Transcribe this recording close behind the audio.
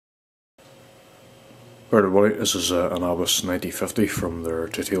Right everybody, this is an Abbas 9050 from their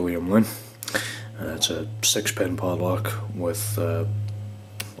titalium line. It's a 6-pin padlock with, well,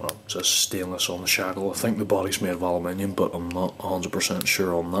 it says stainless on the shackle. I think the body's made of aluminium, but I'm not 100%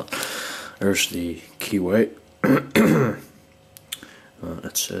 sure on that. There's the keyway.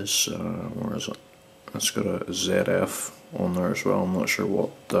 It says, where is it? It's got a ZF on there as well. I'm not sure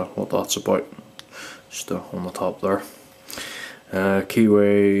what that's about. Just on the top there.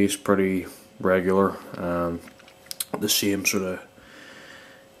 Keyway is pretty regular, the same sort of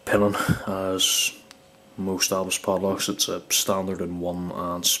pinning as most Abbas padlocks. It's a standard in one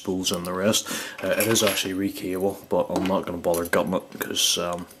and spools in the rest. It is actually rekeyable, but I'm not going to bother gutting it because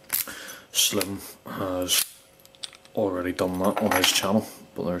Slim has already done that on his channel.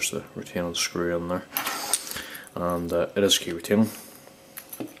 But there's the retaining screw in there, and it is key retaining.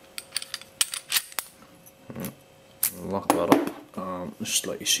 Lock that up. Just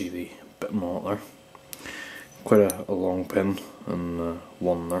let you see the bit more there. Quite a long pin and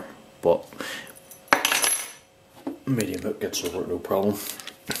one there, but medium hook gets over it no problem.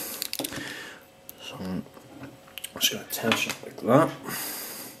 So I'm just going to tension it like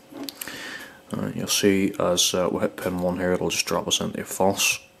that. You'll see as we hit pin 1 here, it'll just drop us into a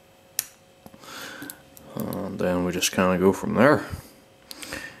false, and then we just kind of go from there.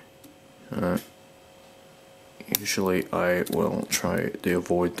 Usually I will try to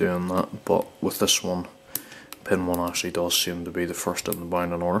avoid doing that, but with this one, pin 1 actually does seem to be the first in the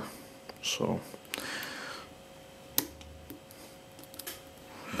binding order, so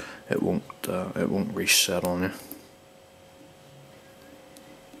it won't reset on you.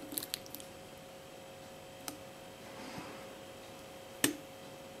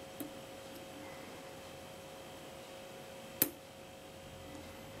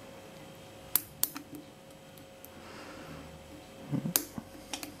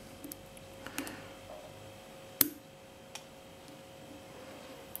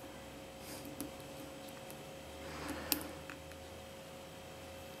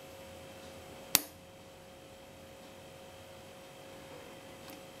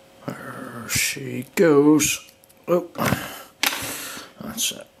 There she goes. Oh,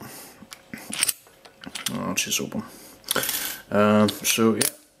 that's it. Oh, she's open. So yeah,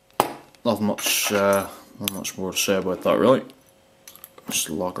 nothing much more to say about that really. Just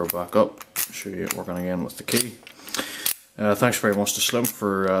lock her back up. Show you it working again with the key. Thanks very much to Slim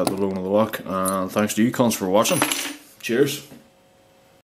for the loan of the lock, and thanks to you cons for watching. Cheers.